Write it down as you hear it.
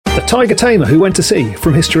The Tiger Tamer Who Went to Sea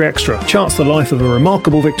from History Extra charts the life of a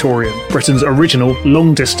remarkable Victorian, Britain's original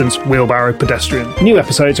long-distance wheelbarrow pedestrian. New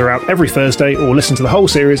episodes are out every Thursday, or listen to the whole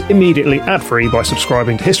series immediately ad-free by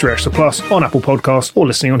subscribing to History Extra Plus on Apple Podcasts or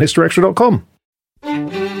listening on historyextra.com.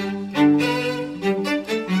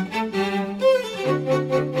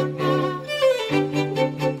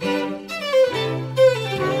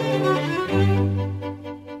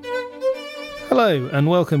 Hello and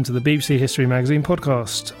welcome to the BBC History Magazine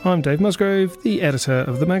podcast. I'm Dave Musgrove, the editor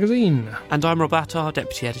of the magazine. And I'm Rob Attar,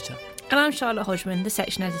 deputy editor. And I'm Charlotte Hodgman, the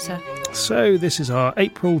section editor. So this is our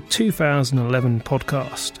April 2011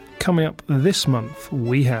 podcast. Coming up this month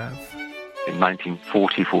we have... In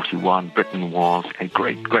 1940-41, Britain was a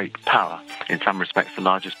great power, in some respects the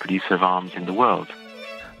largest producer of arms in the world.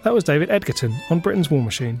 That was David Edgerton on Britain's War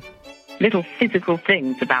Machine. Little physical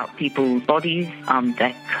things about people's bodies,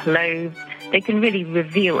 their clothes, they can really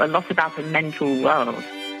reveal a lot about the mental world.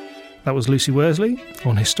 That was Lucy Worsley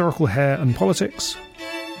on Historical Hair and Politics.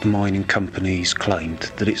 The mining companies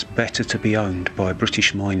claimed that it's better to be owned by a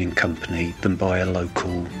British mining company than by a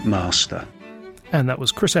local master. And that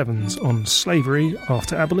was Chris Evans on Slavery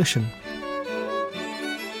After Abolition.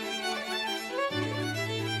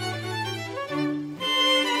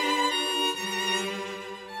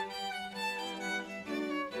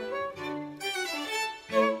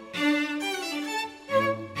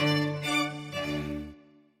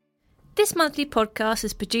 This monthly podcast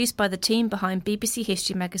is produced by the team behind BBC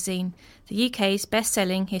History Magazine, the UK's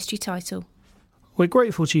best-selling history title. We're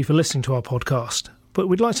grateful to you for listening to our podcast, but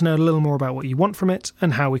we'd like to know a little more about what you want from it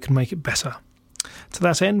and how we can make it better. To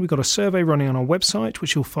that end, we've got a survey running on our website,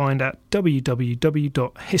 which you'll find at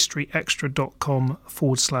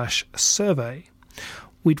www.historyextra.com/survey.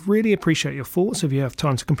 We'd really appreciate your thoughts if you have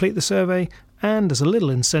time to complete the survey, and as a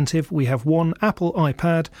little incentive, we have one Apple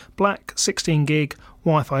iPad, black, 16GB,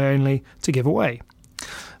 Wi-Fi only, to give away.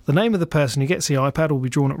 The name of the person who gets the iPad will be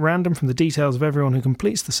drawn at random from the details of everyone who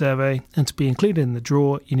completes the survey, and to be included in the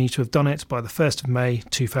draw, you need to have done it by the 1st of May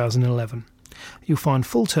 2011. You'll find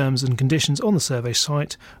full terms and conditions on the survey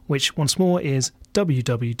site, which once more is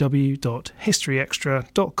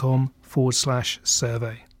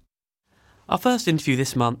www.historyextra.com/survey. Our first interview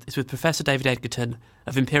this month is with Professor David Edgerton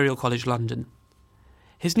of Imperial College London.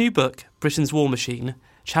 His new book, Britain's War Machine,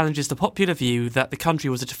 challenges the popular view that the country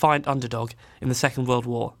was a defiant underdog in the Second World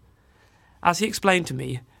War. As he explained to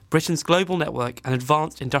me, Britain's global network and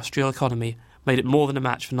advanced industrial economy made it more than a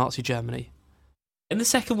match for Nazi Germany. In the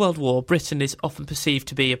Second World War, Britain is often perceived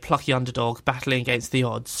to be a plucky underdog battling against the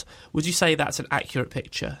odds. Would you say that's an accurate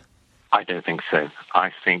picture? I don't think so.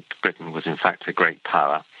 I think Britain was in fact a great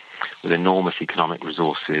power with enormous economic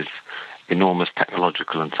resources, enormous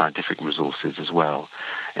technological and scientific resources as well.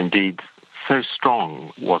 Indeed, so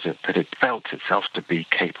strong was it that it felt itself to be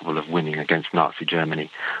capable of winning against Nazi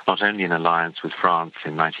Germany, not only in alliance with France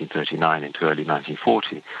in 1939 into early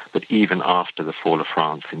 1940, but even after the fall of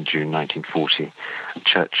France in June 1940.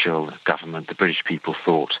 Churchill government, the British people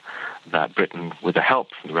thought that Britain, with the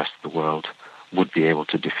help from the rest of the world, would be able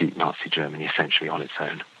to defeat Nazi Germany essentially on its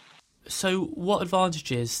own. So what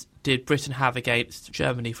advantages did Britain have against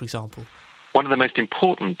Germany, for example? One of the most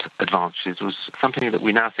important advantages was something that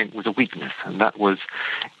we now think was a weakness, and that was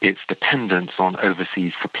its dependence on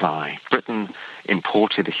overseas supply. Britain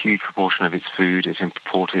imported a huge proportion of its food, it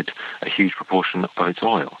imported a huge proportion of its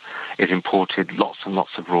oil. It imported lots and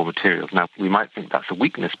lots of raw materials. Now, we might think that's a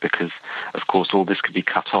weakness because, of course, all this could be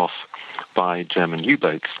cut off by German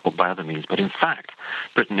U-boats or by other means. But in fact,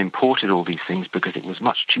 Britain imported all these things because it was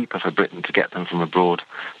much cheaper for Britain to get them from abroad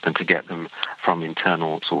than to get them from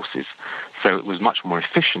internal sources. So it was much more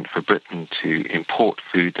efficient for Britain to import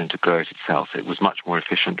food than to grow it itself. It was much more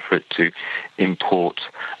efficient for it to import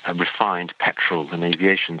refined petrol and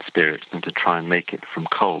aviation spirit than to try and make it from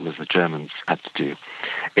coal, as the Germans had to do.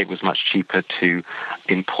 It was much cheaper to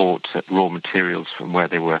import raw materials from where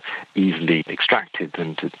they were easily extracted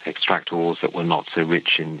than to extract ores that were not so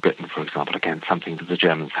rich in Britain, for example. Again, something that the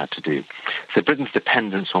Germans had to do. So Britain's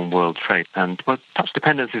dependence on world trade, and well, perhaps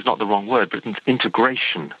dependence is not the wrong word, Britain's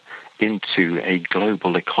integration into a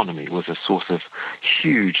global economy was a source of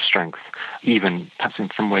huge strength, even perhaps in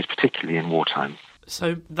some ways particularly in wartime.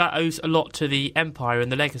 So that owes a lot to the empire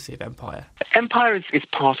and the legacy of empire. Empire is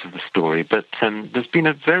part of the story, but there's been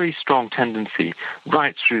a very strong tendency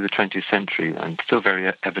right through the 20th century, and still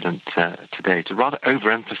very evident today, to rather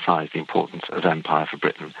overemphasize the importance of empire for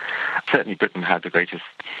Britain. Certainly Britain had the greatest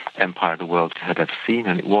empire the world had ever seen,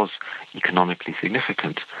 and it was economically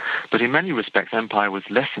significant. But in many respects, empire was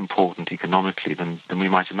less important economically than we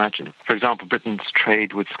might imagine. For example, Britain's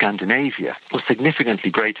trade with Scandinavia was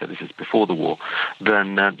significantly greater, this is before the war,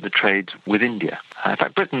 than the trade with India. In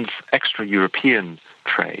fact, Britain's extra-European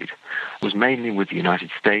trade was mainly with the United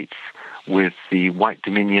States, with the White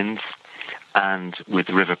Dominions, and with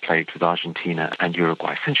the River Plate, with Argentina and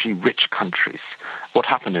Uruguay, essentially rich countries. What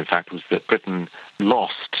happened, in fact, was that Britain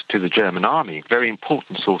lost to the German army very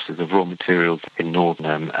important sources of raw materials in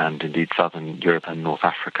northern and indeed southern Europe and North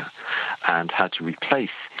Africa, and had to replace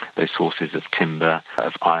those sources of timber,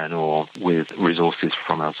 of iron ore, with resources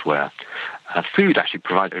from elsewhere. Food actually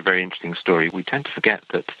provides a very interesting story. We tend to forget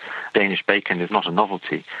that Danish bacon is not a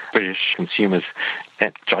novelty. British consumers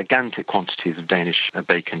ate gigantic quantities of Danish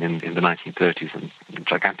bacon in the 1930s and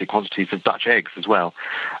gigantic quantities of Dutch eggs as well.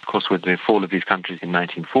 Of course, with the fall of these countries in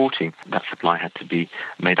 1940, that supply had to be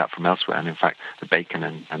made up from elsewhere. And in fact, the bacon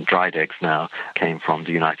and dried eggs now came from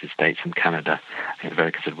the United States and Canada in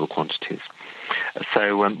very considerable quantities.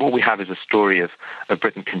 So what we have is a story of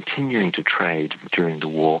Britain continuing to trade during the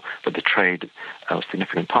war, but the trade, a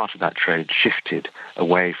significant part of that trade, shifted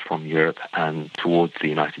away from Europe and towards the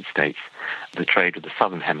United States. The trade with the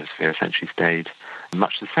southern hemisphere essentially stayed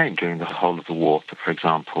much the same during the whole of the war. For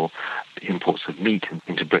example, imports of meat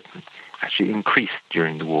into Britain actually increased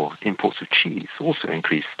during the war. Imports of cheese also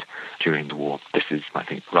increased during the war. This is, I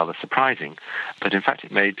think, rather surprising, but in fact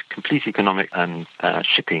it made complete economic and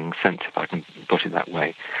shipping sense, if I can put it that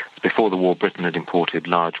way. Before the war, Britain had imported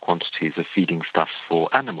large quantities of feeding stuffs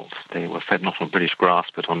for animals. They were fed not on British grass,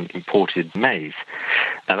 but on imported maize.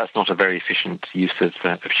 Now, that's not a very efficient use of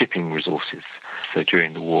shipping resources. So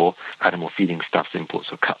during the war, animal feeding stuffs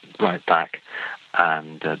imports were cut right back,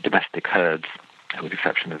 and domestic herds, with the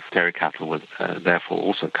exception of dairy cattle, were therefore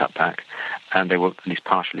also cut back, and they were at least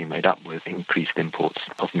partially made up with increased imports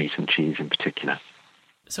of meat and cheese in particular.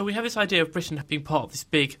 So we have this idea of Britain being part of this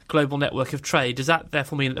big global network of trade. Does that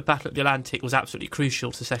therefore mean that the Battle of the Atlantic was absolutely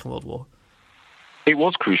crucial to the Second World War? It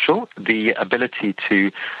was crucial. The ability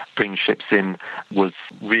to bring ships in was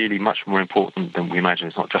really much more important than we imagine.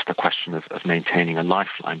 It's not just a question of maintaining a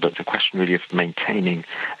lifeline, but it's a question really of maintaining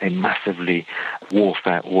a massively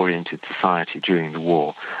warfare-oriented society during the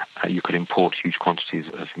war. You could import huge quantities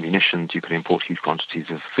of munitions, you could import huge quantities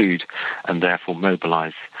of food, and therefore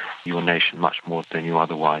mobilize your nation much more than you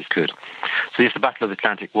otherwise could. So yes, the Battle of the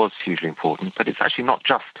Atlantic was hugely important, but it's actually not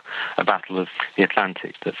just a Battle of the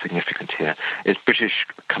Atlantic that's significant here. It's British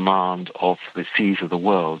command of the seas of the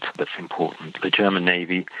world that's important. The German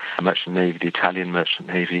Navy, the Merchant Navy, the Italian Merchant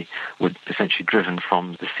Navy were essentially driven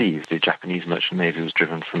from the seas. The Japanese Merchant Navy was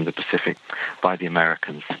driven from the Pacific by the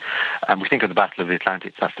Americans. And we think of the Battle of the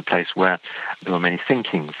Atlantic, that's the place where there were many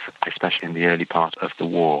sinkings, especially in the early part of the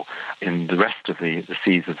war. In the rest of the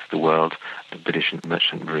seas of the world, the British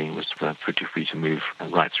Merchant Marine was pretty free to move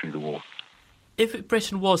right through the war. If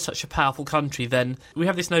Britain was such a powerful country, then we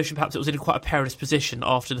have this notion perhaps it was in quite a perilous position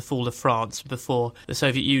after the fall of France, before the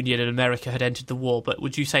Soviet Union and America had entered the war. But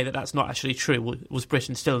would you say that that's not actually true? Was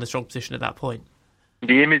Britain still in a strong position at that point?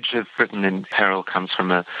 The image of Britain in peril comes from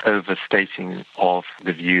an overstating of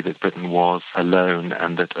the view that Britain was alone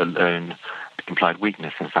and that alone implied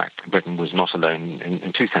weakness. In fact, Britain was not alone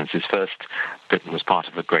in two senses. First, Britain was part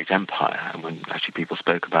of a great empire, and when actually people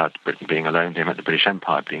spoke about Britain being alone, they meant the British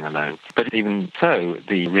Empire being alone. But even so,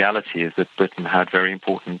 the reality is that Britain had very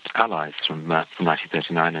important allies from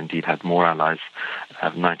 1939, and indeed had more allies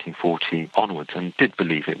of 1940 onwards, and did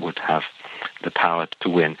believe it would have the power to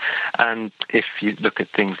win. And if you look at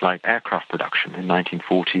things like aircraft production, in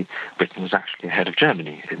 1940, Britain was actually ahead of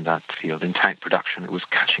Germany in that field. In tank production, it was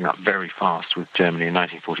catching up very fast with Germany. In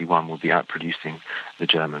 1941, would be outproducing the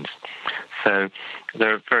Germans. So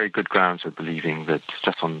there are very good grounds for believing that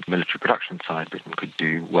just on the military production side, Britain could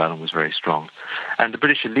do well and was very strong. And the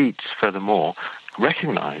British elites, furthermore,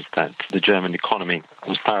 recognized that the German economy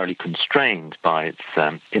was thoroughly constrained by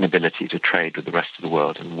its inability to trade with the rest of the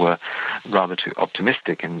world, and were rather too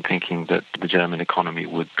optimistic in thinking that the German economy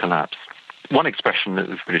would collapse. One expression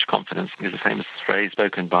of British confidence is a famous phrase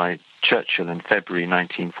spoken by Churchill in February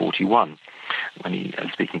 1941, when he,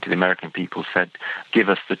 speaking to the American people, said, "Give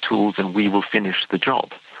us the tools and we will finish the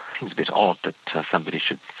job." It seems a bit odd that somebody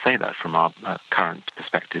should say that from our current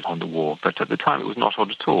perspective on the war, but at the time it was not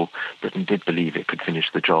odd at all. Britain did believe it could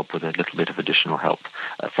finish the job with a little bit of additional help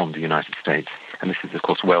from the United States. And this is, of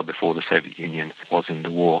course, well before the Soviet Union was in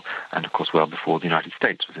the war, and, of course, well before the United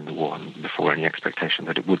States was in the war, and before any expectation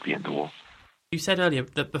that it would be in the war. You said earlier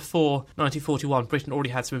that before 1941, Britain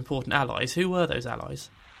already had some important allies. Who were those allies?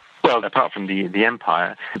 Well, apart from the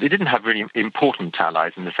empire, they didn't have really important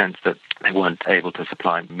allies in the sense that they weren't able to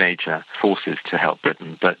supply major forces to help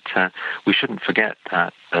Britain. But we shouldn't forget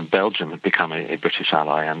that Belgium had become a British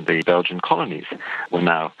ally, and the Belgian colonies were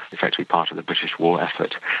now effectively part of the British war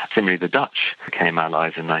effort. Similarly, the Dutch became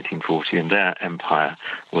allies in 1940, and their empire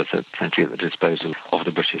was essentially at the disposal of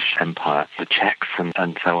the British Empire. The Czechs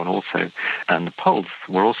and so on also, and the Poles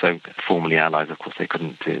were also formerly allies. Of course, they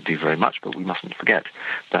couldn't do very much, but we mustn't forget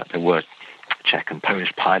that there were Czech and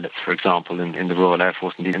Polish pilots, for example, in the Royal Air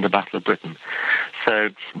Force, indeed in the Battle of Britain. So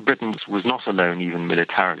Britain was not alone even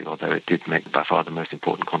militarily, although it did make by far the most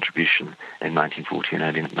important contribution in 1940 and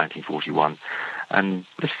early 1941. And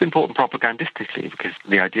this is important propagandistically, because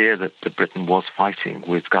the idea that Britain was fighting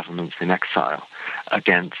with governments in exile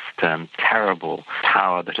against terrible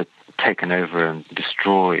power that had taken over and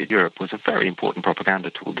destroyed Europe was a very important propaganda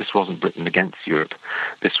tool. This wasn't Britain against Europe.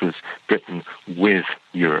 This was Britain with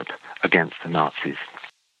Europe against the Nazis.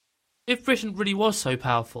 If Britain really was so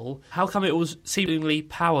powerful, how come it was seemingly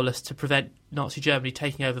powerless to prevent Nazi Germany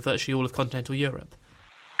taking over virtually all of continental Europe?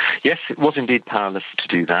 Yes, it was indeed powerless to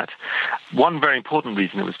do that. One very important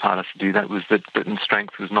reason it was powerless to do that was that Britain's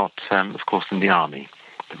strength was not, of course, in the army.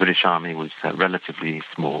 The British Army was relatively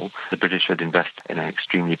small. The British had invested in an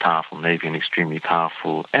extremely powerful navy and extremely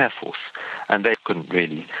powerful air force, and they couldn't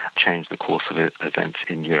really change the course of events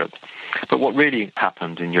in Europe. But what really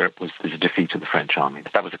happened in Europe was the defeat of the French army.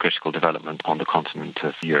 That was a critical development on the continent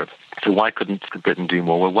of Europe. So why couldn't Britain do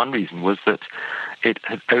more? Well, one reason was that it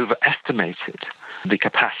had overestimated the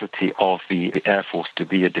capacity of the Air Force to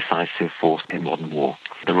be a decisive force in modern war.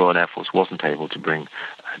 The Royal Air Force wasn't able to bring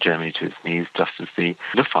Germany to its knees, just as the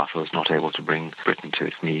Luftwaffe was not able to bring Britain to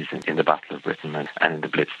its knees in the Battle of Britain and in the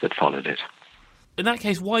Blitz that followed it. In that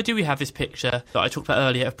case, why do we have this picture that I talked about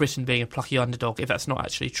earlier of Britain being a plucky underdog, if that's not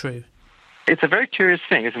actually true? It's a very curious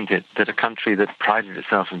thing, isn't it, that a country that prided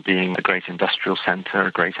itself in being a great industrial centre,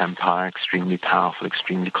 a great empire, extremely powerful,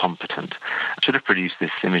 extremely competent, should have produced this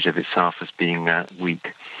image of itself as being weak.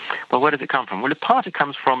 Well, where does it come from? Well, in part it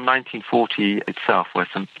comes from 1940 itself, where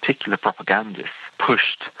some particular propagandists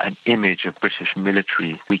pushed an image of British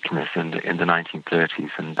military weakness in the 1930s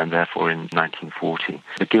and therefore in 1940.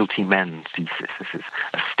 The guilty men thesis, this is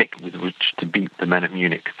a stick with which to beat the men at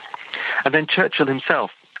Munich. And then Churchill himself,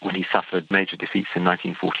 when he suffered major defeats in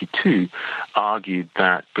 1942, argued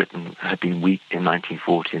that Britain had been weak in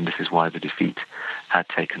 1940 and this is why the defeat had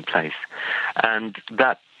taken place. And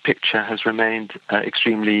that picture has remained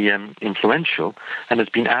extremely influential and has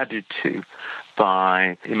been added to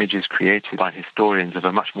by images created by historians of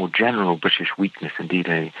a much more general British weakness, indeed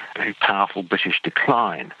a very powerful British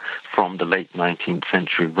decline from the late 19th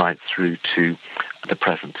century right through to the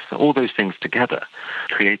present. So all those things together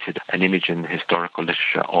created an image in the historical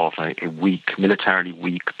literature of a weak, militarily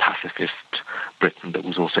weak, pacifist Britain that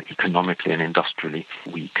was also economically and industrially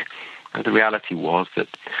weak. And the reality was that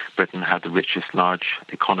Britain had the richest large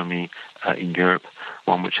economy in Europe,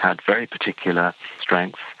 one which had very particular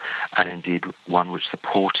strengths, and indeed one which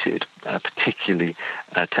supported particularly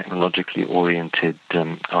technologically oriented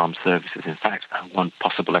armed services. In fact, one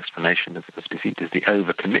possible explanation of defeat is the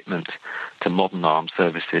overcommitment to modern armed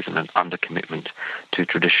services and an undercommitment to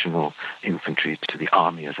traditional infantry, to the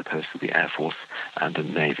army as opposed to the air force and the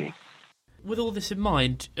navy. With all this in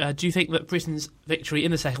mind, do you think that Britain's victory in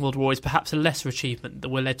the Second World War is perhaps a lesser achievement than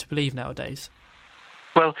we're led to believe nowadays?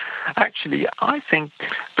 Well, actually, I think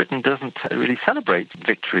Britain doesn't really celebrate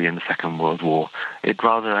victory in the Second World War. It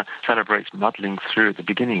rather celebrates muddling through at the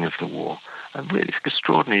beginning of the war. And really, it's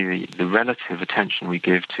extraordinary the relative attention we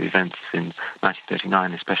give to events in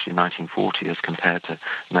 1939, especially 1940, as compared to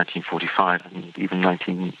 1945 and even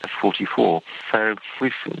 1944. So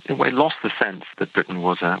we've, in a way, lost the sense that Britain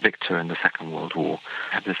was a victor in the Second World War.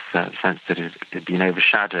 We had this sense that it had been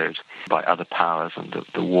overshadowed by other powers and that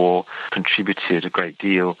the war contributed a great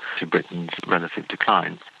deal to Britain's relative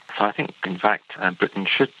decline. So I think, in fact, Britain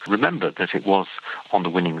should remember that it was on the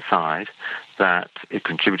winning side, that it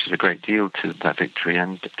contributed a great deal to that victory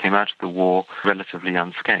and came out of the war relatively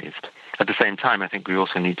unscathed. At the same time, I think we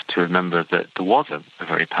also need to remember that there was a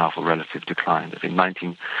very powerful relative decline, that in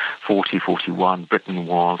 1940-41, Britain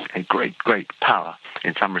was a great, great power.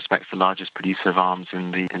 In some respects, the largest producer of arms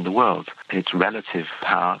in the world. Its relative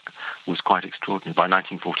power was quite extraordinary. By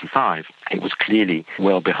 1945, it was clearly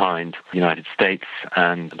well behind the United States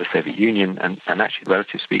and the Soviet Union, and actually,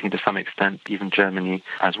 relatively speaking, to some extent, even Germany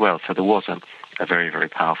as well. So there was a very, very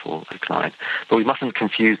powerful decline. But we mustn't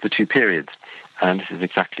confuse the two periods. And this is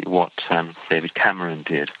exactly what David Cameron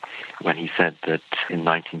did when he said that in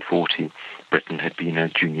 1940, Britain had been a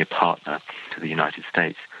junior partner to the United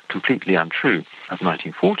States. completely untrue of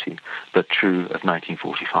 1940, but true of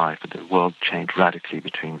 1945. But the world changed radically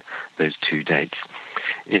between those two dates.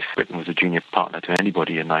 If Britain was a junior partner to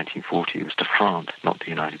anybody in 1940, it was to France, not the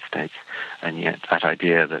United States. And yet that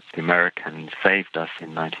idea that the Americans saved us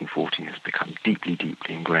in 1940 has become deeply,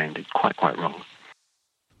 deeply ingrained. It's quite wrong.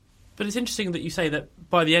 But it's interesting that you say that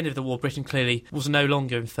by the end of the war, Britain clearly was no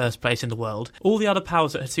longer in first place in the world. All the other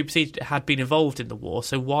powers that had superseded it had been involved in the war,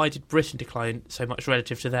 so why did Britain decline so much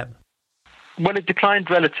relative to them? Well, it declined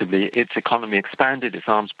relatively. Its economy expanded, its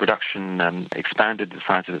arms production expanded, the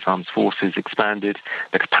size of its armed forces expanded,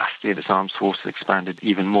 the capacity of its armed forces expanded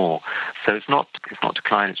even more. So it's not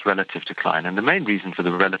decline, it's relative decline. And the main reason for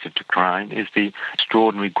the relative decline is the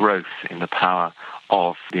extraordinary growth in the power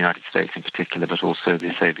of the United States in particular, but also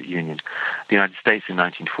the Soviet Union. The United States in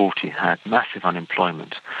 1940 had massive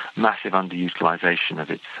unemployment, massive underutilization of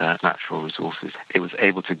its natural resources. It was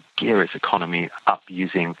able to gear its economy up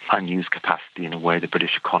using unused capacity in a way the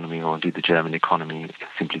British economy or indeed the German economy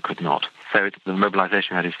simply could not. So the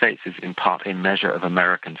mobilization of the United States is in part a measure of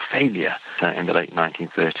American failure in the late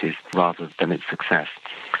 1930s rather than its success.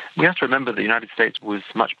 We have to remember the United States was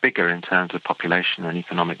much bigger in terms of population and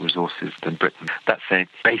economic resources than Britain. That's a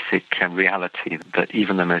basic reality that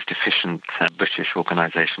even the most efficient British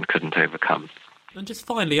organisation couldn't overcome. And just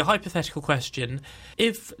finally, a hypothetical question.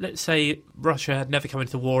 If, let's say, Russia had never come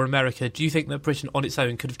into the war, America, do you think that Britain on its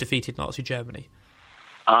own could have defeated Nazi Germany?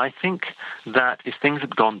 I think that if things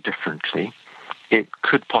had gone differently, it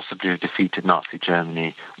could possibly have defeated Nazi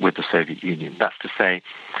Germany with the Soviet Union. That's to say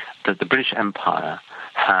that the British Empire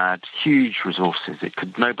had huge resources. It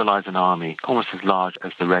could mobilize an army almost as large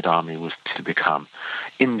as the Red Army was to become.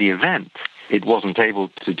 In the event it wasn't able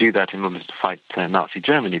to do that in order to fight Nazi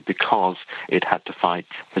Germany because it had to fight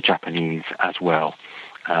the Japanese as well.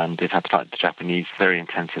 And it had to fight the Japanese very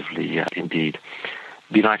intensively indeed.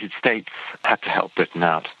 The United States had to help Britain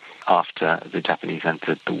out after the Japanese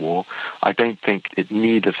entered the war. I don't think it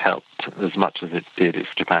need have helped as much as it did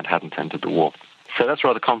if Japan hadn't entered the war. So that's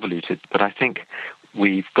rather convoluted, but I think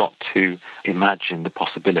we've got to imagine the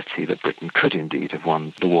possibility that Britain could indeed have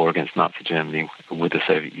won the war against Nazi Germany with the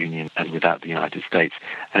Soviet Union and without the United States.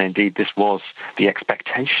 And indeed, this was the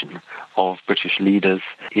expectation of British leaders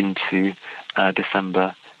into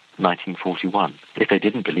December 1941. If they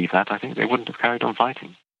didn't believe that, I think they wouldn't have carried on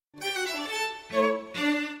fighting.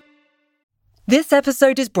 This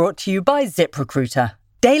episode is brought to you by ZipRecruiter.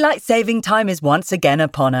 Daylight saving time is once again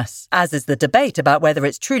upon us, as is the debate about whether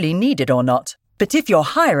it's truly needed or not. But if you're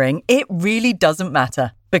hiring, it really doesn't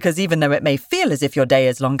matter. Because even though it may feel as if your day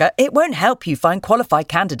is longer, it won't help you find qualified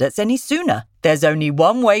candidates any sooner. There's only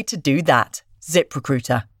one way to do that.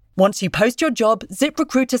 ZipRecruiter. Once you post your job,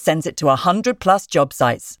 ZipRecruiter sends it to 100+ job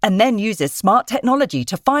sites and then uses smart technology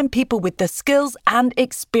to find people with the skills and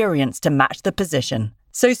experience to match the position.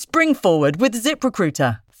 So spring forward with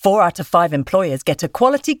ZipRecruiter. 4 out of 5 employers get a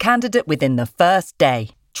quality candidate within the first day.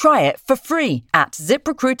 Try it for free at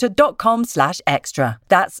ZipRecruiter.com/extra.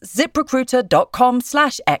 That's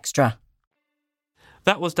ZipRecruiter.com/extra.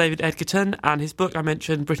 That was David Edgerton, and his book I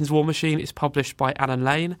mentioned, Britain's War Machine, is published by Alan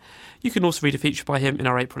Lane. You can also read a feature by him in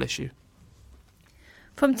our April issue.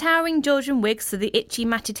 From towering Georgian wigs to the itchy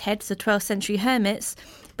matted heads of 12th century hermits,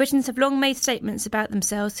 Britons have long made statements about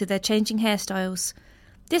themselves through their changing hairstyles.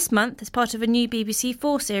 This month, as part of a new BBC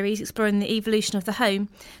 4 series exploring the evolution of the home,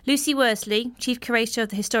 Lucy Worsley, Chief Curator of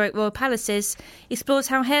the Historic Royal Palaces, explores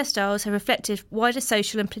how hairstyles have reflected wider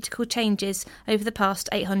social and political changes over the past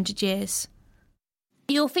 800 years.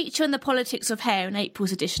 Your feature on the politics of hair in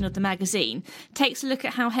April's edition of the magazine takes a look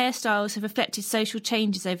at how hairstyles have reflected social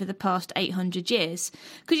changes over the past 800 years.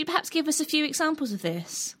 Could you perhaps give us a few examples of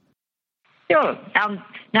this? Sure.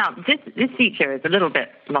 Now, this feature is a little bit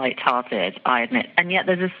light-hearted, I admit, and yet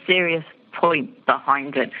there's a serious point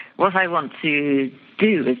behind it. What I want to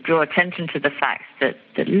do is draw attention to the fact that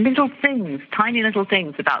the little things, tiny little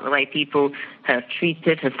things about the way people have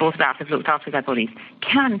treated, have thought about, have looked after their bodies,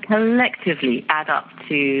 can collectively add up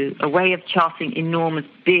to a way of charting enormous,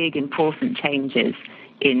 big, important changes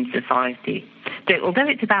in society. So although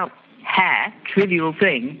it's about hair, trivial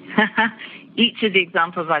thing, each of the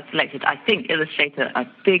examples I've selected, I think, illustrate a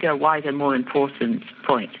bigger, wider, more important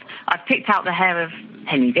point. I've picked out the hair of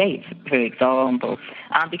Henry VIII, for example,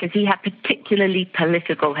 because he had particularly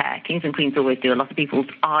political hair. Kings and queens always do. A lot of people's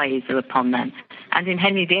eyes are upon them. And in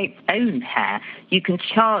Henry VIII's own hair, you can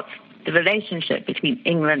chart the relationship between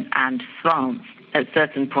England and France at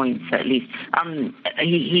certain points, at least.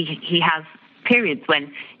 He has periods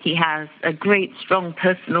when he has a great, strong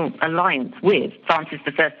personal alliance with Francis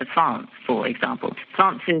I of France, for example.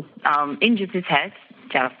 Francis injures his head,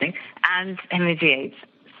 jousting, and Henry VIII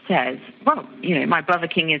says, well, my brother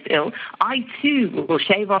king is ill. I, too, will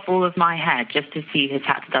shave off all of my hair just to see his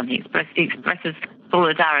hat done. He expresses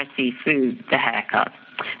solidarity through the haircut.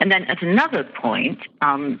 And then at another point,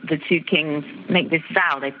 the two kings make this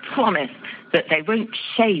vow. They promise that they won't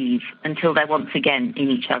shave until they're once again in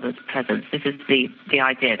each other's presence. This is the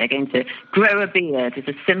idea. They're going to grow a beard as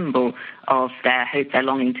a symbol of their hope, their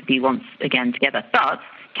longing to be once again together. But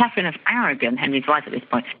Catherine of Aragon, Henry's wife at this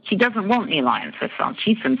point, she doesn't want the alliance with France.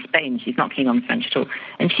 She's from Spain. She's not keen on the French at all.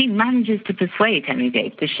 And she manages to persuade Henry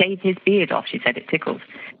VIII to shave his beard off. She said it tickles.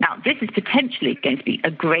 Now, this is potentially going to be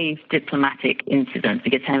a grave diplomatic incident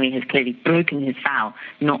because Henry has clearly broken his vow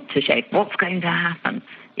not to shave. What's going to happen?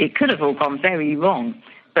 It could have all gone very wrong.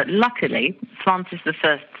 But luckily, Francis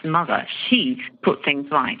I's mother, she put things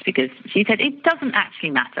right because she said it doesn't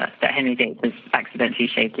actually matter that Henry VIII has accidentally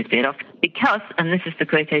shaved his beard off because, and this is the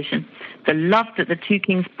quotation, the love that the two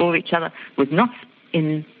kings bore each other was not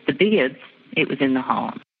in the beards, it was in the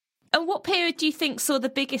heart. And what period do you think saw the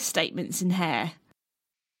biggest statements in hair?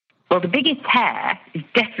 Well, the biggest hair is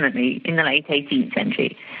definitely in the late 18th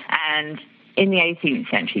century. And in the 18th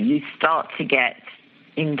century, you start to get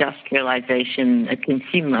industrialization, a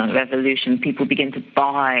consumer revolution. People begin to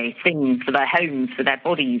buy things for their homes, for their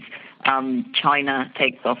bodies. China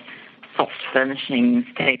takes off, soft furnishings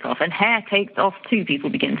take off, and hair takes off too. People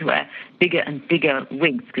begin to wear bigger and bigger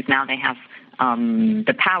wigs because now they have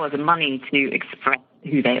the power, the money to express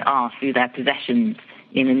who they are through their possessions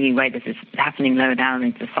in a new way. This is happening lower down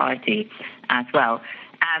in society as well.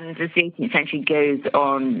 And as the 18th century goes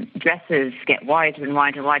on, dresses get wider and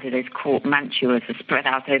wider and wider. Those court mantuas are spread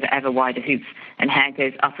out over ever wider hoops, and hair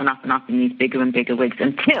goes up and up and up in these bigger and bigger wigs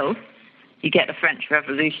until you get the French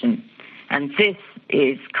Revolution. And this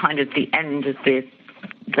is kind of the end of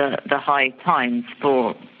the high times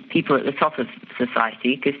for people at the top of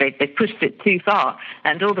society because they pushed it too far.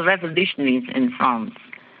 And all the revolutionaries in France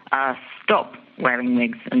stop wearing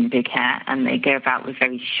wigs and big hair, and they go about with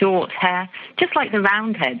very short hair, just like the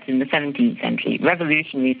Roundheads in the 17th century.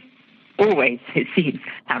 Revolutionaries always, it seems,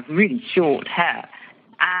 have really short hair.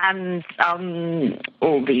 And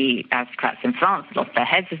all the aristocrats in France lost their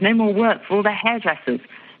heads. There's no more work for all their hairdressers.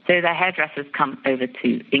 So their hairdressers come over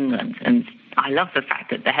to England. And I love the fact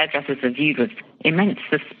that the hairdressers are viewed with immense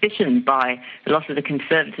suspicion by a lot of the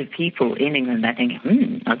conservative people in England. They're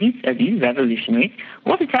thinking, are these revolutionaries?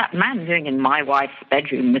 What is that man doing in my wife's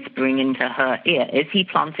bedroom whispering into her ear? Is he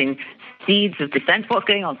planting seeds of dissent? What's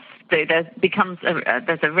going on? So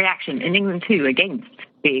there's a reaction in England too against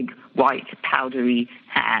big, white, powdery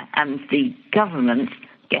hair. And the government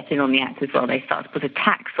get in on the act as well. They start to put a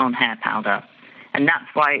tax on hair powder. And that's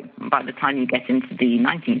why by the time you get into the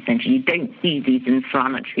 19th century, you don't see these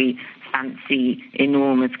inflammatory, fancy,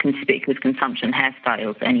 enormous, conspicuous consumption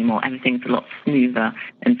hairstyles anymore. Everything's a lot smoother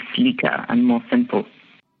and sleeker and more simple.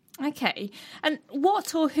 Okay. And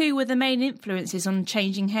what or who were the main influences on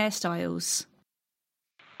changing hairstyles?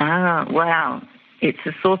 Wow. It's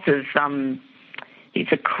a sort of...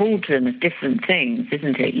 it's a cauldron of different things,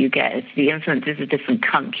 isn't it? You get the influences of different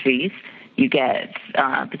countries. You get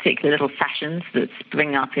particular little fashions that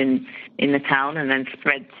spring up in the town and then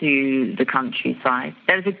spread to the countryside.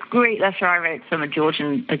 There was a great letter I wrote from a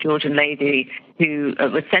Georgian lady who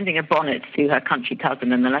was sending a bonnet to her country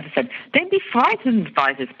cousin, and the letter said, "Don't be frightened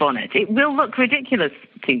by this bonnet. It will look ridiculous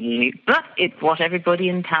to you, but it's what everybody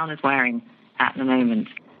in town is wearing at the moment."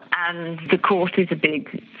 And the court is a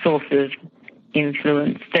big source of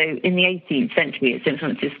influence. So in the 18th century, its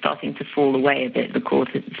influence is starting to fall away a bit. The court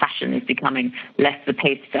fashion is becoming less the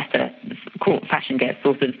pace setter. The court fashion gets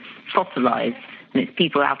sort of fossilized, and it's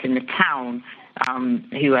people out in the town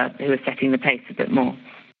who are setting the pace a bit more.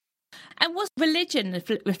 And was religion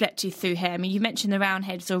reflected through hair? I mean, you mentioned the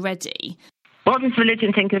Roundheads already. What does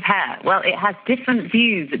religion think of hair? Well, it has different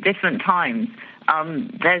views at different times.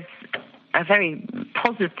 There's a very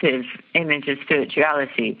positive image of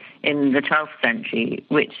spirituality in the 12th century,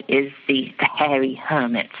 which is the hairy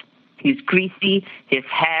hermit, who's greasy, his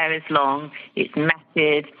hair is long, it's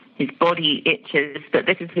matted, his body itches, but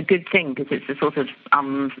this is a good thing because it's a sort of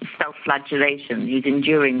self-flagellation. He's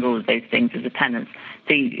enduring all of those things as a penance.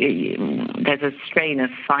 So there's a strain of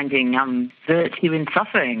finding virtue in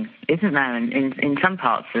suffering, isn't there, in some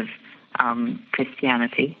parts of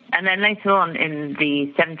Christianity. And then later on in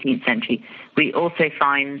the 17th century, we also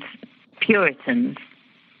find Puritans,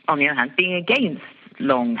 on the other hand, being against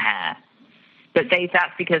long hair. But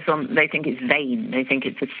that's because they think it's vain. They think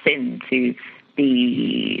it's a sin to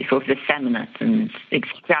be sort of effeminate and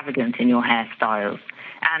extravagant in your hairstyles.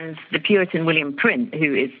 And the Puritan William Print,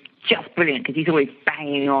 who is just brilliant because he's always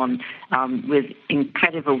banging on with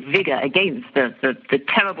incredible vigour against the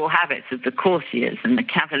terrible habits of the courtiers and the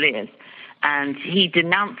cavaliers. And he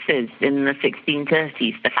denounces in the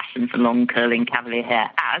 1630s the fashion for long curling cavalier hair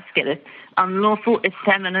as, get this, unlawful,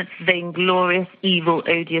 effeminate, vainglorious, evil,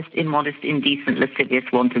 odious, immodest, indecent, lascivious,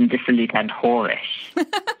 wanton, dissolute, and whorish.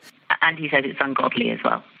 And he says it's ungodly as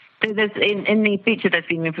well. So there's in the feature that's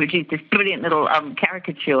been reproduced this brilliant little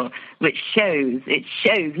caricature which shows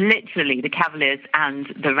literally the Cavaliers and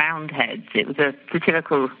the Roundheads. It was a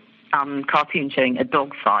satirical cartoon showing a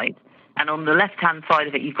dog fight, and on the left-hand side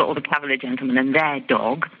of it you've got all the Cavalier gentlemen and their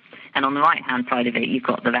dog, and on the right-hand side of it you've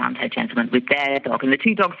got the Roundhead gentlemen with their dog, and the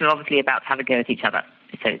two dogs are obviously about to have a go at each other.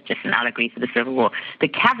 So it's just an allegory for the Civil War. The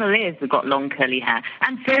Cavaliers have got long curly hair,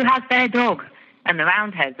 and so has their dog. And the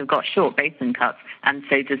Roundheads have got short basin cuts, and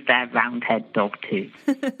so does their Roundhead dog too.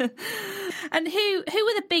 And who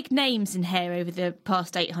were the big names in hair over the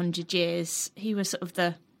past 800 years? Who were sort of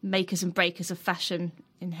the makers and breakers of fashion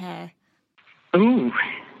in hair? Ooh,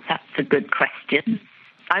 that's a good question.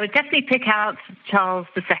 I would definitely pick out Charles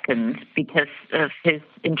II because of his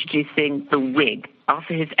introducing the wig.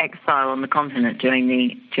 After his exile on the continent during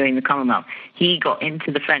the Commonwealth, he got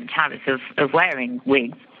into the French habits of wearing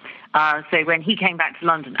wigs. So when he came back to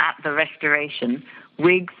London at the Restoration,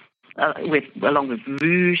 wigs, along with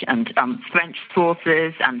rouge and French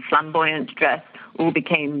sauces and flamboyant dress, all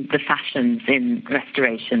became the fashions in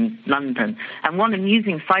Restoration London. And one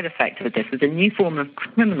amusing side effect of this was a new form of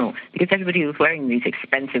criminal, because everybody was wearing these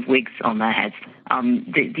expensive wigs on their heads.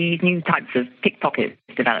 These new types of pickpockets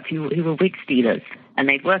developed who were wig stealers, and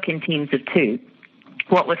they'd work in teams of two.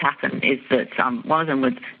 What would happen is that one of them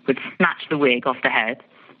would snatch the wig off the head,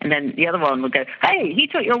 and then the other one would go, "Hey, he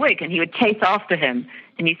took your wig," and he would chase after him.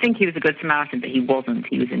 And you think he was a good Samaritan, but he wasn't.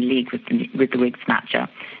 He was in league with the wig snatcher.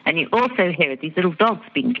 And you also hear these little dogs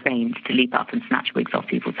being trained to leap up and snatch wigs off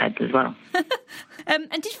people's heads as well. And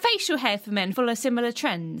did facial hair for men follow similar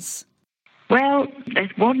trends? Well,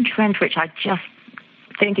 there's one trend which I just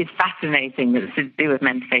think is fascinating that's to do with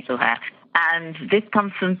men's facial hair. And this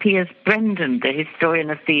comes from Piers Brendan, the historian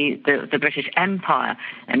of the British Empire.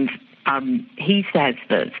 And he says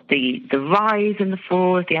that the rise and the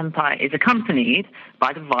fall of the empire is accompanied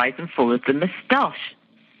by the rise and fall of the moustache,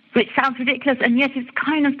 which sounds ridiculous, and yet it's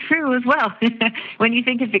kind of true as well. When you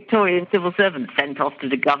think of Victorian civil servants sent off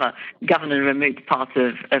to govern a remote part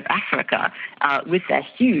of Africa with their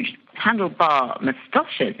huge handlebar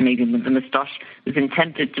moustaches, maybe the moustache was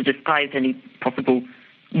intended to disguise any possible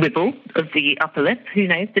wibble of the upper lip, who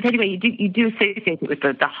knows? But anyway, you do associate it with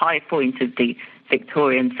the high point of the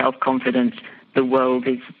Victorian self-confidence, the world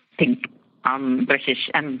is pink, British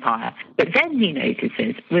Empire. But then he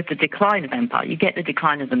notices, with the decline of empire, you get the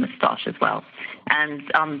decline of the moustache as well.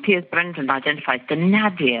 And Piers Brendan identifies the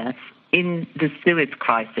nadir in the Suez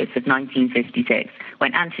Crisis of 1956,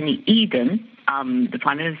 when Anthony Eden, the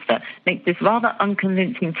Prime Minister, makes this rather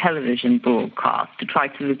unconvincing television broadcast to try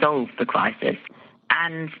to resolve the crisis.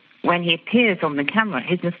 And when he appears on the camera,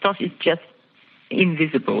 his moustache is just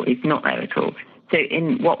invisible. It's not there at all. So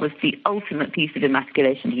in what was the ultimate piece of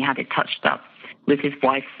emasculation, he had it touched up with his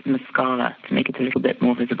wife's mascara to make it a little bit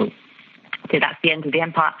more visible. So that's the end of the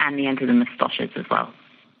empire and the end of the moustaches as well.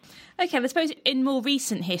 OK, I suppose in more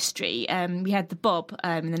recent history, we had the bob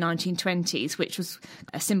in the 1920s, which was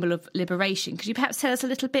a symbol of liberation. Could you perhaps tell us a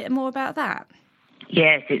little bit more about that?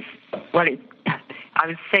 Yes, I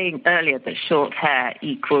was saying earlier that short hair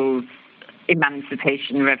equals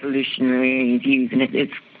emancipation, revolutionary views, and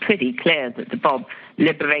it's pretty clear that the bob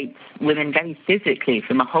liberates women very physically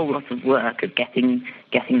from a whole lot of work of getting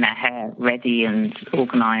their hair ready and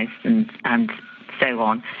organised and so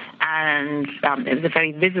on. And it was a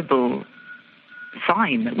very visible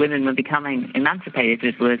sign that women were becoming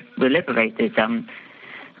emancipated, were liberated,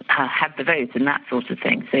 had the vote and that sort of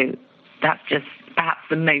thing. So that's just perhaps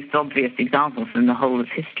the most obvious example from the whole of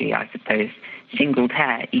history, I suppose. Shingled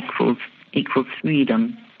hair equals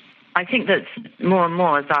freedom. I think that more and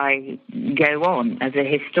more as I go on as a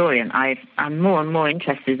historian, I'm more and more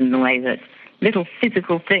interested in the way that little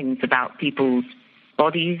physical things about people's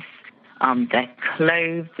bodies, their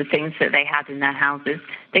clothes, the things that they had in their houses,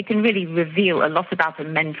 they can really reveal a lot about the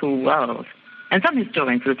mental world. And some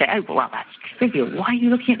historians will say, oh, well, that's trivial. Why are you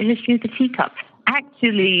looking at the history of the teacup?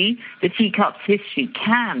 Actually, the teacup's history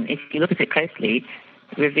can, if you look at it closely,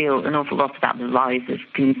 reveal an awful lot about the rise of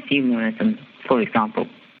consumerism, for example.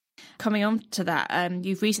 Coming on to that,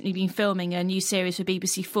 you've recently been filming a new series for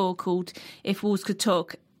BBC4 called If Walls Could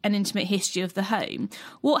Talk, An Intimate History of the Home.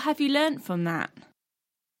 What have you learnt from that?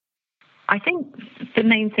 I think the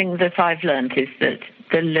main thing that I've learnt is that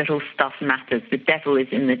the little stuff matters. The devil is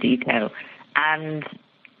in the detail. And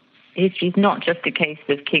history is not just a case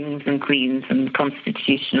of kings and queens and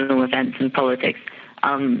constitutional events and politics.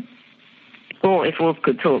 Or if wolves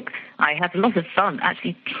could talk, I had a lot of fun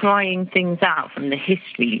actually trying things out from the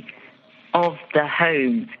history of the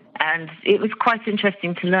home. And it was quite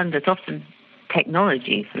interesting to learn that often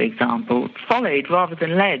technology, for example, followed rather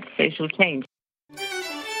than led social change.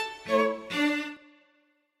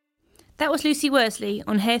 That was Lucy Worsley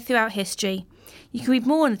on Hair Throughout History. You can read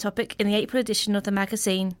more on the topic in the April edition of the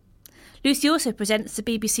magazine. Lucy also presents the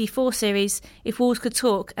BBC4 series If Walls Could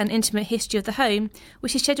Talk, An Intimate History of the Home,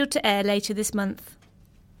 which is scheduled to air later this month.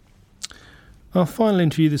 Our final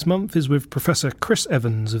interview this month is with Professor Chris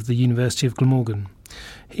Evans of the University of Glamorgan.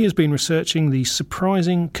 He has been researching the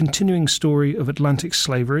surprising continuing story of Atlantic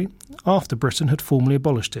slavery after Britain had formally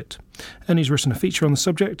abolished it, and he's written a feature on the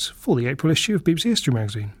subject for the April issue of BBC History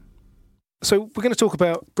magazine. So we're going to talk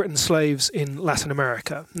about Britain's slaves in Latin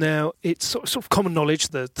America. Now, it's sort of common knowledge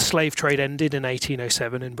that the slave trade ended in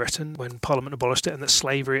 1807 in Britain when Parliament abolished it, and that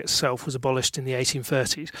slavery itself was abolished in the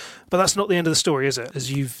 1830s. But that's not the end of the story, is it,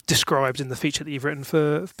 as you've described in the feature that you've written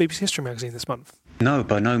for BBC History magazine this month? No,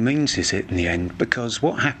 by no means is it in the end, because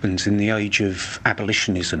what happens in the age of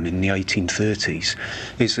abolitionism in the 1830s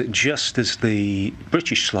is that just as the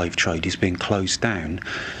British slave trade is being closed down,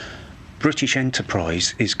 British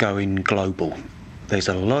enterprise is going global. There's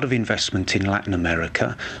a lot of investment in Latin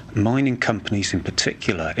America. Mining companies in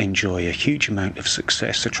particular enjoy a huge amount of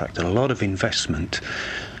success, attract a lot of investment,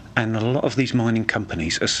 and a lot of these mining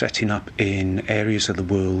companies are setting up in areas of the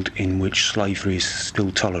world in which slavery is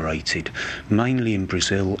still tolerated, mainly in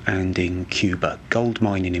Brazil and in Cuba. Gold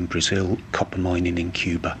mining in Brazil, copper mining in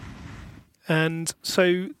Cuba. And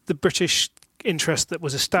so the British interest that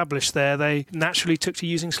was established there, they naturally took to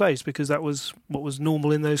using slaves because that was what was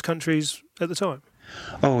normal in those countries at the time.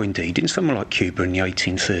 Oh, indeed. In somewhere like Cuba in the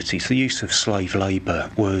 1830s, the use of slave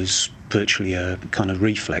labour was virtually a kind of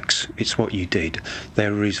reflex. It's what you did.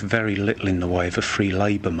 There is very little in the way of a free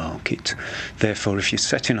labour market. Therefore, if you're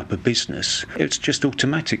setting up a business, it's just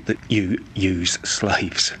automatic that you use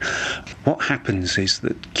slaves. What happens is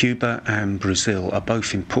that Cuba and Brazil are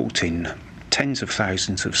both importing tens of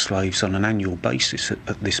thousands of slaves on an annual basis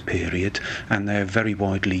at this period, and they're very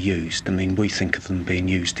widely used. I mean, we think of them being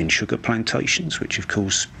used in sugar plantations, which of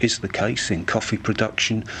course is the case in coffee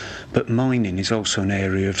production, but mining is also an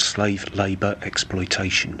area of slave labour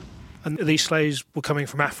exploitation. And these slaves were coming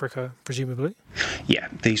from Africa, presumably? Yeah,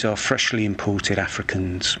 these are freshly imported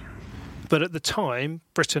Africans. But at the time,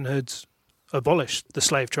 Britain had abolished the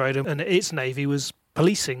slave trade, and its navy was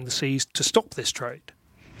policing the seas to stop this trade.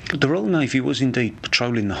 The Royal Navy was indeed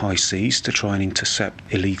patrolling the high seas to try and intercept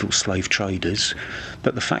illegal slave traders,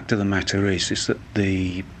 but the fact of the matter is that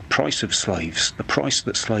the price of slaves, the price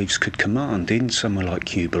that slaves could command in somewhere like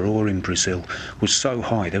Cuba or in Brazil, was so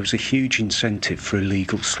high there was a huge incentive for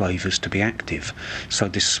illegal slavers to be active. So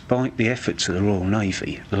despite the efforts of the Royal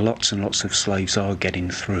Navy, lots and lots of slaves are getting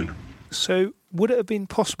through. So would it have been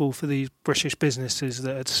possible for these British businesses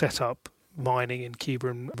that had set up mining in Cuba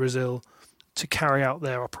and Brazil to carry out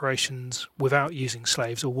their operations without using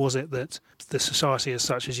slaves, or was it that the society as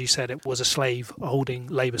such, as you said, it was a slave-holding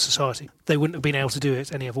labour society? They wouldn't have been able to do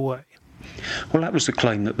it any other way. Well, that was the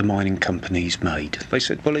claim that the mining companies made. They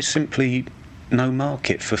said, well, there's simply no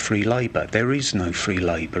market for free labour. There is no free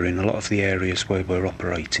labour in a lot of the areas where we're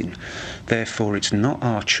operating. Therefore, it's not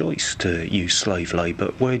our choice to use slave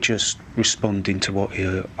labour. We're just responding to what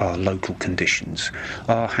are our local conditions.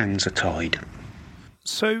 Our hands are tied.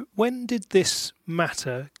 So when did this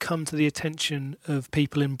matter come to the attention of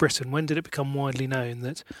people in Britain? When did it become widely known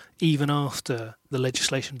that even after the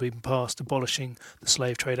legislation had been passed abolishing the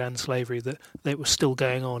slave trade and slavery, that it was still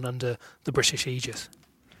going on under the British aegis?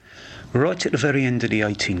 Right at the very end of the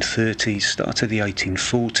 1830s, start of the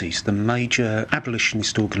 1840s, the major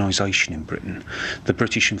abolitionist organisation in Britain, the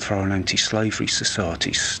British and Foreign Anti-Slavery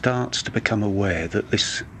Society, starts to become aware that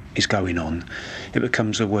this is going on. It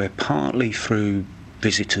becomes aware partly through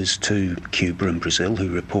visitors to Cuba and Brazil who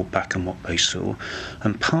report back on what they saw,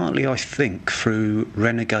 and partly, I think, through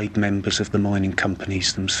renegade members of the mining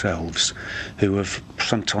companies themselves, who have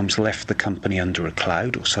sometimes left the company under a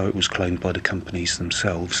cloud, or so it was claimed by the companies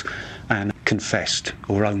themselves, and confessed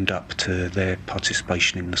or owned up to their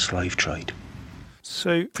participation in the slave trade.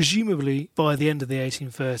 So, presumably, by the end of the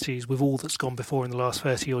 1830s, with all that's gone before in the last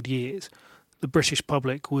 30-odd years, the British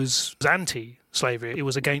public was anti-slavery. It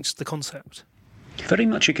was against the concept. very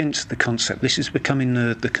much against the concept. This is becoming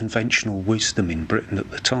the conventional wisdom in Britain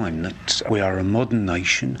at the time, that we are a modern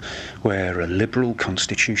nation, we're a liberal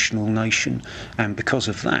constitutional nation, and because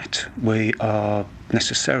of that we are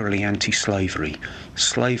necessarily anti-slavery.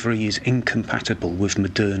 Slavery is incompatible with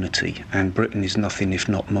modernity, and Britain is nothing if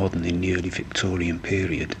not modern in the early Victorian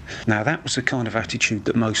period. Now, that was the kind of attitude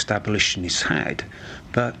that most abolitionists had,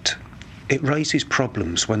 but it raises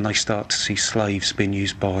problems when they start to see slaves being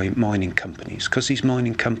used by mining companies, because these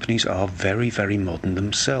mining companies are very, very modern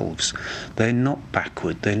themselves. They're not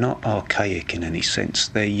backward, they're not archaic in any sense.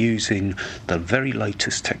 They're using the very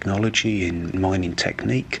latest technology in mining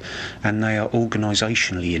technique, and they are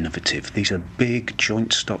organisationally innovative. These are big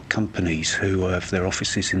joint stock companies who have their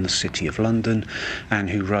offices in the City of London and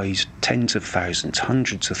who raise tens of thousands,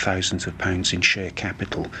 hundreds of thousands of pounds in share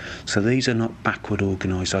capital. So these are not backward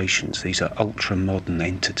organisations, these are ultra-modern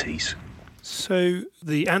entities. So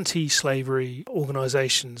the anti-slavery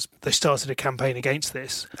organisations, they started a campaign against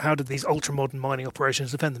this. How did these ultra-modern mining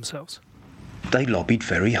operations defend themselves? They lobbied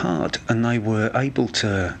very hard, and they were able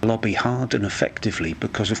to lobby hard and effectively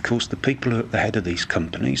because, of course, the people at the head of these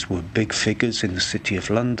companies were big figures in the City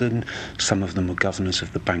of London. Some of them were governors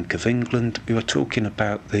of the Bank of England. We were talking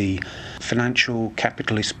about the financial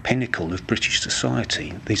capitalist pinnacle of British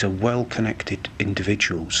society. These are well-connected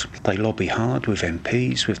individuals. They lobby hard with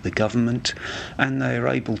MPs, with the government, and they are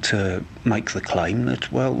able to make the claim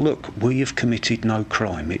that, well, look, we have committed no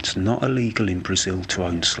crime. It's not illegal in Brazil to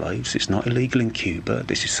own slaves. It's not illegal in Cuba.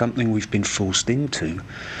 This is something we've been forced into,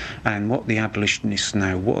 and what the abolitionists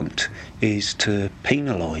now want is to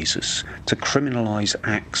penalise us, to criminalise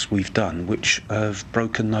acts we've done which have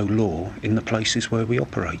broken no law in the places where we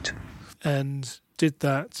operate. And did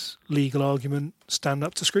that legal argument stand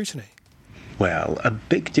up to scrutiny? Well, a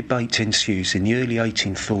big debate ensues in the early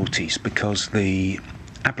 1840s because the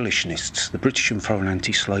abolitionists, the British and Foreign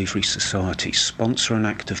Anti-Slavery Society, sponsor an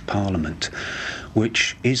Act of Parliament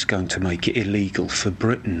which is going to make it illegal for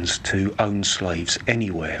Britons to own slaves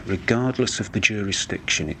anywhere, regardless of the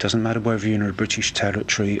jurisdiction. It doesn't matter whether you're in a British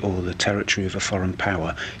territory or the territory of a foreign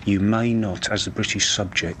power. You may not, as a British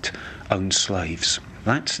subject, own slaves.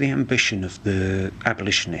 That's the ambition of the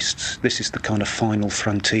abolitionists. This is the kind of final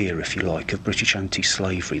frontier, if you like, of British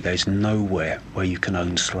anti-slavery. There's nowhere where you can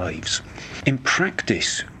own slaves. In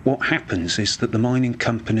practice, what happens is that the mining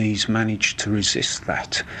companies manage to resist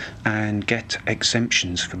that and get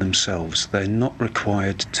exemptions for themselves. They're not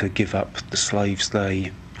required to give up the slaves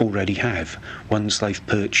they already have, ones they've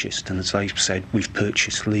purchased, and as they've said, we've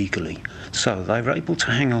purchased legally. So they're able to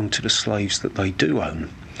hang on to the slaves that they do own.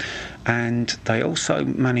 And they also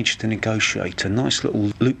managed to negotiate a nice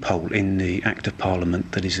little loophole in the Act of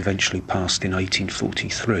Parliament that is eventually passed in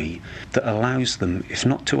 1843 that allows them, if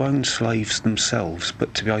not to own slaves themselves,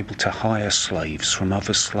 but to be able to hire slaves from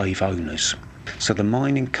other slave owners. So the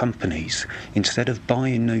mining companies, instead of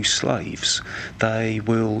buying new slaves, they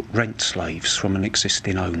will rent slaves from an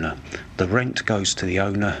existing owner. The rent goes to the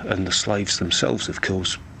owner, and the slaves themselves, of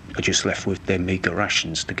course, are just left with their meagre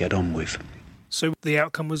rations to get on with. So the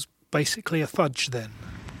outcome was basically a fudge then?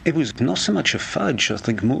 It was not so much a fudge, I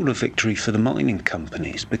think more a victory for the mining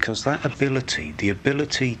companies, because that ability, the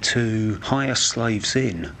ability to hire slaves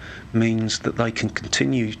in, means that they can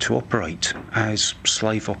continue to operate as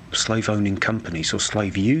slave-owning companies, or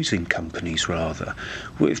slave-using companies rather,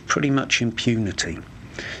 with pretty much impunity.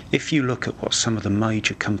 If you look at what some of the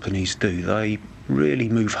major companies do, they really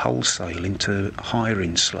move wholesale into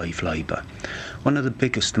hiring slave labour. One of the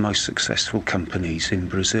biggest, most successful companies in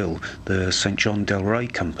Brazil, the St. John Del Rey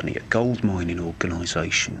Company, a gold mining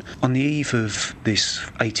organisation, on the eve of this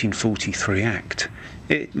 1843 Act,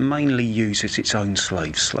 it mainly uses its own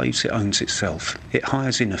slaves it owns itself. It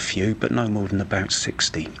hires in a few, but no more than about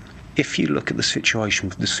 60. If you look at the situation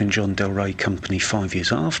with the St. John Del Rey Company 5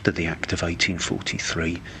 years after the Act of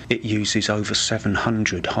 1843, it uses over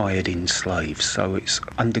 700 hired-in slaves. So it's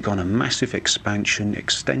undergone a massive expansion,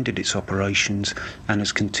 extended its operations, and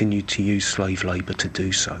has continued to use slave labour to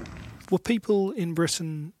do so. Were people in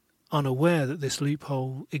Britain unaware that this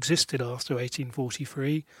loophole existed after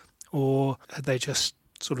 1843, or had they just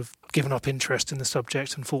sort of given up interest in the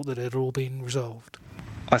subject and thought that it had all been resolved?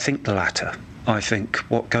 I think the latter. I think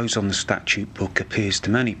what goes on the statute book appears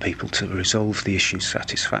to many people to resolve the issue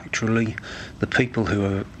satisfactorily. The people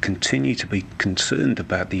who continue to be concerned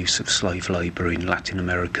about the use of slave labour in Latin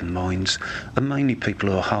American mines are mainly people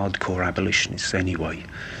who are hardcore abolitionists anyway.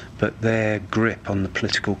 But their grip on the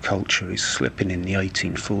political culture is slipping in the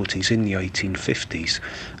 1840s, in the 1850s,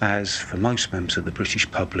 as for most members of the British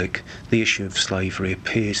public, the issue of slavery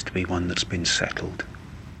appears to be one that's been settled.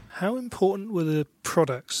 How important were the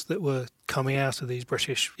products that were coming out of these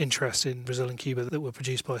British interests in Brazil and Cuba that were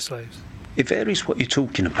produced by slaves? It varies what you're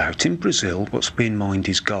talking about. In Brazil, what's being mined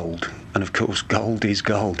is gold. And of course, gold is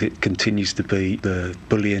gold. It continues to be the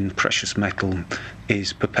bullion, precious metal,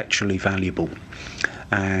 is perpetually valuable.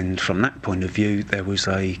 And from that point of view, there was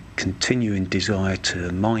a continuing desire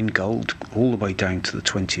to mine gold all the way down to the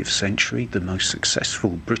 20th century. The most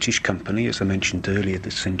successful British company, as I mentioned earlier,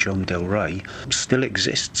 the St John del Rey, still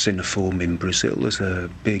exists in a form in Brazil as a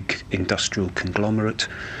big industrial conglomerate,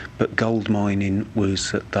 but gold mining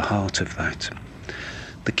was at the heart of that.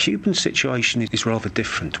 The Cuban situation is rather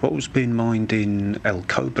different. What was being mined in El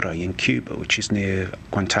Cobre in Cuba, which is near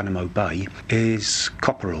Guantanamo Bay, is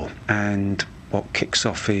copper ore, and what kicks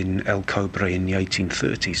off in El Cobre in the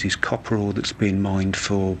 1830s is copper ore that's being mined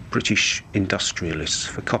for British industrialists,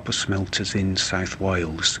 for copper smelters in South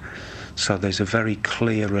Wales. So there's a very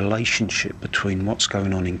clear relationship between what's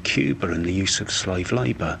going on in Cuba and the use of slave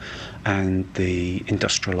labour and the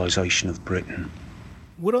industrialisation of Britain.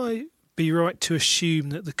 Would I be right to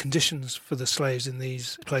assume that the conditions for the slaves in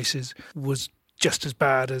these places was just as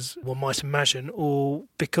bad as one might imagine, or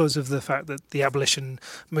because of the fact that the abolition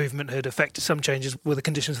movement had affected some changes, were the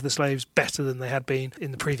conditions for the slaves better than they had been in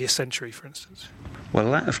the previous century, for instance? Well,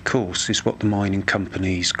 that, of course, is what the mining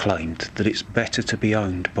companies claimed, that it's better to be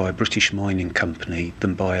owned by a British mining company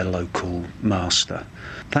than by a local master.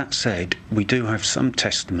 That said, we do have some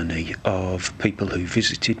testimony of people who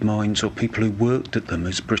visited mines or people who worked at them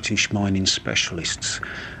as British mining specialists,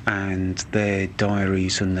 and their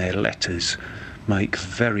diaries and their letters make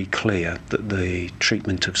very clear that the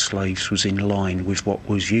treatment of slaves was in line with what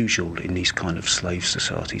was usual in these kind of slave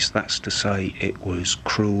societies. That's to say, it was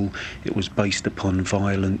cruel, it was based upon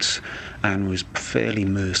violence, and was fairly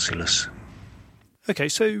merciless. OK,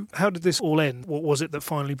 so how did this all end? What was it that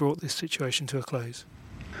finally brought this situation to a close?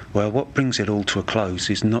 Well, what brings it all to a close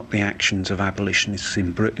is not the actions of abolitionists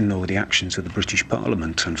in Britain or the actions of the British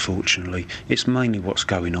Parliament, unfortunately. It's mainly what's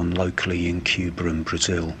going on locally in Cuba and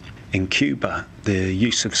Brazil. In Cuba, the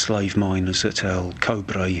use of slave miners at El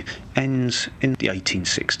Cobre ends in the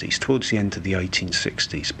 1860s, towards the end of the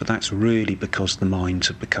 1860s, but that's really because the mines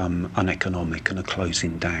have become uneconomic and are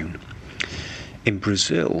closing down. In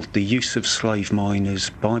Brazil, the use of slave miners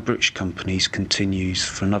by British companies continues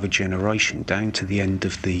for another generation, down to the end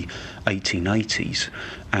of the 1880s,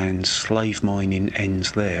 and slave mining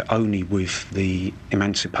ends there only with the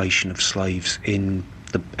emancipation of slaves in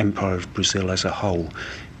the Empire of Brazil as a whole.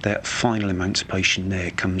 That final emancipation there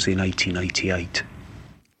comes in 1888.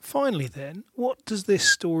 Finally then, what does this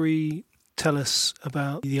story tell us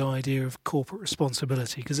about the idea of corporate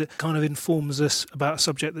responsibility? Because it kind of informs us about a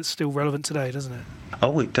subject that's still relevant today, doesn't it?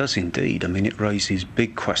 Oh, it does indeed. I mean, it raises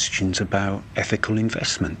big questions about ethical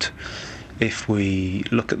investment. If we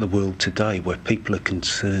look at the world today where people are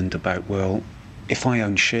concerned about, well, if I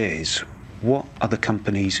own shares, what are the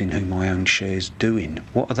companies in whom I own shares doing?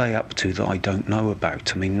 What are they up to that I don't know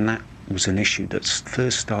about? I mean, that was an issue that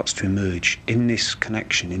first starts to emerge in this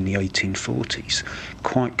connection in the 1840s.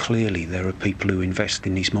 Quite clearly, there are people who invest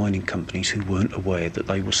in these mining companies who weren't aware that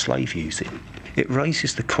they were slave using. It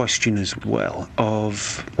raises the question as well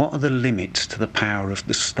of what are the limits to the power of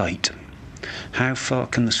the state? How far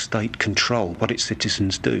can the state control what its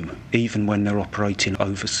citizens do, even when they're operating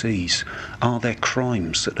overseas? Are there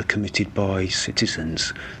crimes that are committed by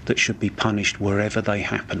citizens that should be punished wherever they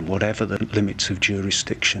happen, whatever the limits of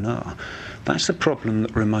jurisdiction are? That's a problem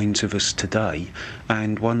that remains of us today,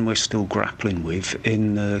 and one we're still grappling with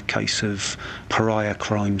in the case of pariah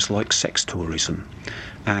crimes like sex tourism.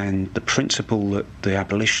 And the principle that the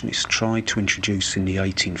abolitionists tried to introduce in the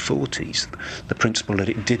 1840s, the principle that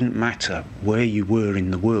it didn't matter where you were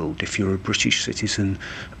in the world, if you're a British citizen,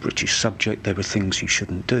 a British subject, there were things you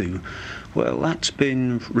shouldn't do. Well, that's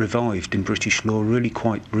been revived in British law really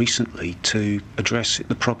quite recently to address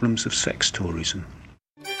the problems of sex tourism.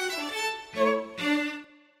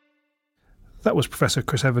 That was Professor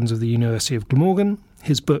Chris Evans of the University of Glamorgan.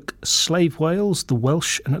 His book, Slave Whales, The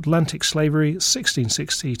Welsh and Atlantic Slavery,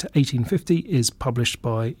 1660 to 1850, is published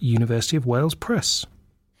by University of Wales Press.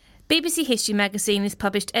 BBC History magazine is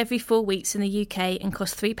published every 4 weeks in the UK and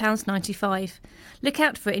costs £3.95. Look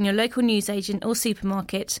out for it in your local newsagent or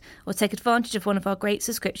supermarket, or take advantage of one of our great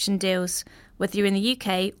subscription deals, whether you're in the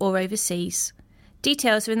UK or overseas.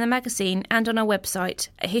 Details are in the magazine and on our website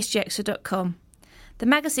at historyextra.com. The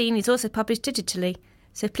magazine is also published digitally,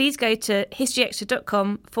 so please go to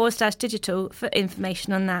historyextra.com/digital for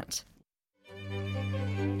information on that.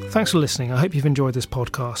 Thanks for listening. I hope you've enjoyed this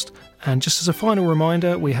podcast. And just as a final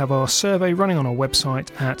reminder, we have our survey running on our website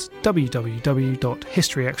at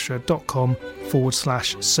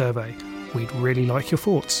www.historyextra.com/survey. We'd really like your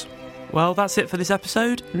thoughts. Well, that's it for this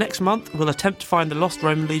episode. Next month, we'll attempt to find the lost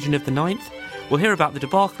Roman legion of the 9th, we'll hear about the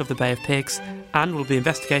debacle of the Bay of Pigs, and we'll be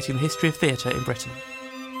investigating the history of theatre in Britain.